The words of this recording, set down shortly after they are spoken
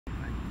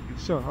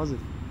Sure, how's it?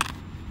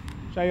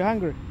 So are you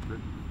hungry?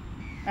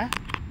 Huh?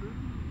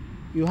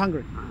 You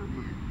hungry?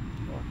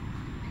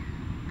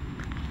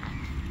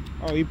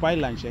 Oh, you buy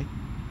lunch, eh?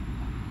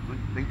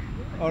 Thank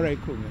you. Alright,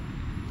 cool, man.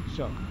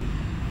 Sure.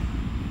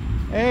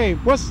 Hey,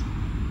 boss.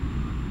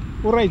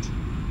 All right.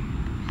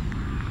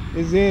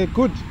 Is it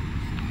good?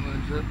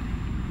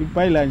 You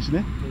buy lunch,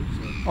 ne?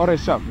 Alright,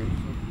 sharp.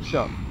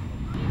 Sure.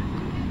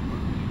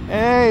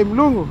 Hey,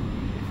 Mlungu.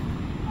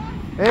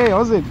 Hey,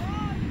 how's it?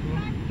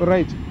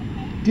 Alright.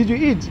 Did you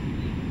eat?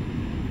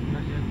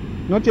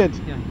 Not yet?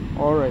 Yeah.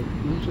 Alright.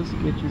 Let me just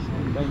get you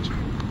some lunch.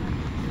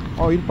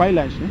 Oh, you buy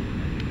lunch, ne?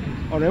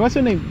 Alright, what's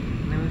your name?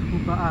 My name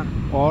is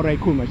Phakathi. Alright,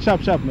 cool, man.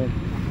 Sharp, man.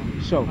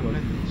 Sure,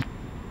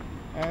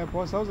 boss.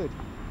 Boss, how's it?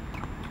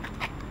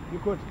 You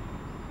good?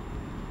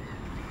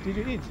 Did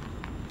you eat?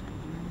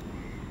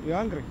 You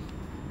hungry?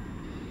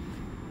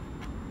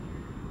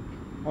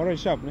 Alright,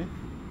 sharp, ne?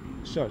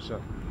 Sure.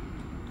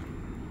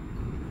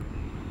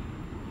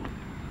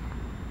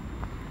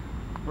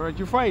 Alright,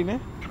 you fine, eh?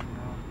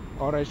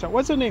 Yeah. Alright, sharp.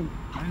 What's your name?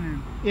 My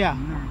name? Yeah.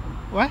 Henry.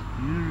 What?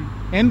 Henry.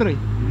 Henry?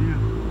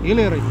 Yeah.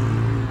 Hillary?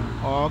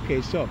 Yeah. Oh,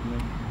 okay, sharp,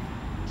 man.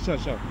 Sure.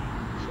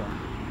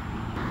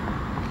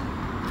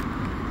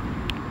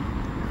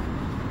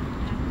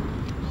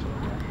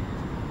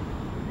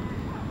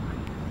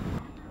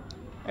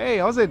 Hey,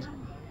 how's it?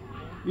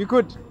 You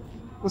good?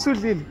 What's your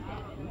deal?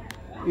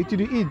 Did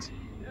you eat?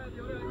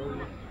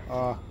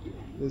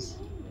 This.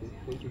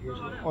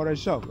 Alright,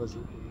 sharp.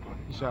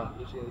 Sharp.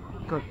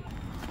 Good.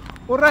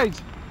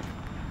 Alright.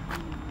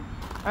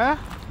 Eh?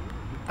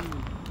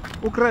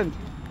 Ukraine.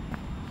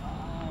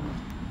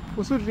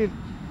 What's your deal?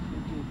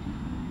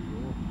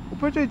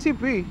 Uphethwe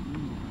i-TB.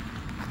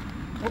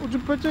 Uthi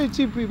uphethwe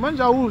i-TB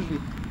manje awudli.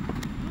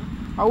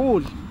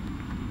 Awudli.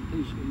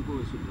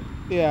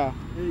 Yeah.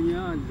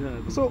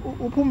 So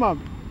uphuma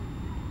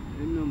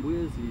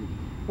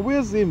ubuye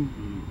eZim.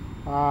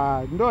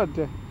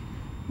 Ndoda.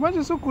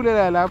 Manje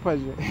sukulela lapha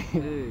nje.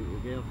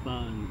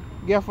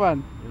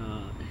 Kuyafana.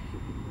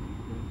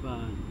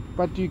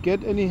 But do you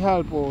get any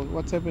help or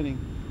what's happening?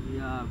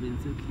 Yeah, I've been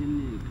to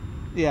clinic.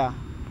 Yeah.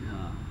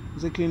 Yeah.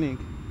 It's a clinic.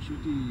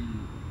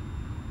 Shooting.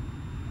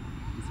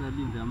 It's a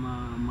bit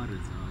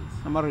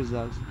results. Ama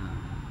results.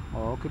 Yeah.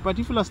 Oh, okay. But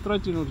if you are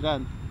struggling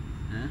udlani?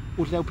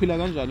 Udla uphila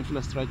kanjani if you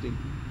are struggling?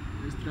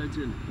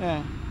 Stretching.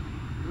 Yeah.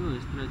 Oh,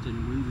 stretching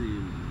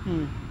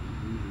kunzima.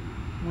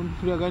 Umuntu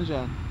uphila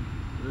kanjani?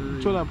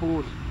 Uthola lapho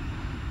ukudla.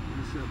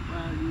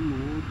 Siyapaka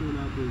imoto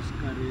lapho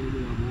isikarele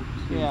yabo.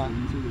 Yeah.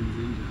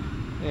 Umsebenzi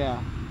njalo. Yeah.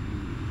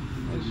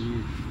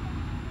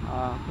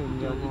 Okay,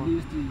 ngiyabona. at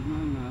least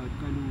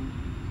mangaqala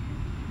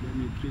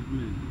the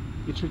treatment.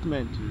 The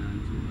treatment? Yeah,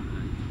 it's all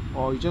right.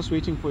 Or you're just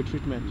waiting for a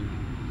treatment?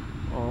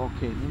 Yeah. Oh,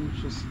 okay. Let me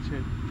just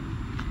check.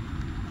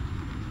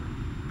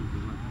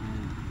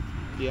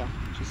 Yeah,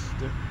 just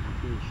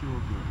Okay,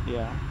 sure.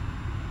 yeah.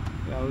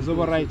 Yeah, it was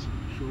all right.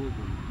 Sure.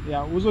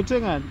 Yeah,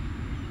 uzothengani?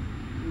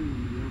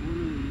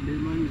 Le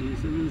manje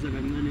isebenza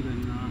kancane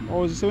kancane.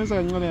 Oh, zisebenza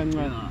kancane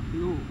kancane. Yeah,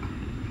 no.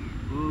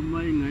 Oh,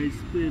 my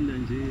ngayispenda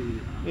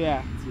nje.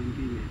 Yeah.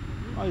 Thinking.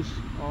 Aish.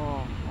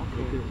 Oh,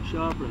 okay. Okay,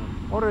 sharp.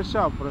 Alright,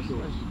 sharp.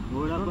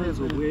 Ngoba lapha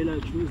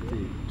izobuyela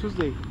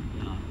Tuesday.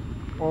 Yeah.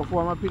 Or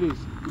for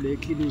amaphilisi. Le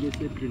clinic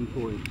ese Green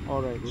Point.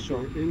 Alright,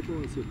 sure.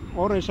 Enkosi.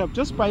 Alright, sharp.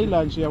 Just buy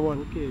lunch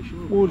yabona. Okay,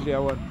 sure. Udle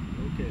yabona.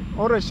 Okay.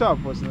 Alright,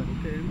 sharp boss.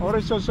 Okay.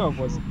 Alright, sure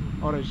boss.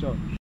 Alright, sure.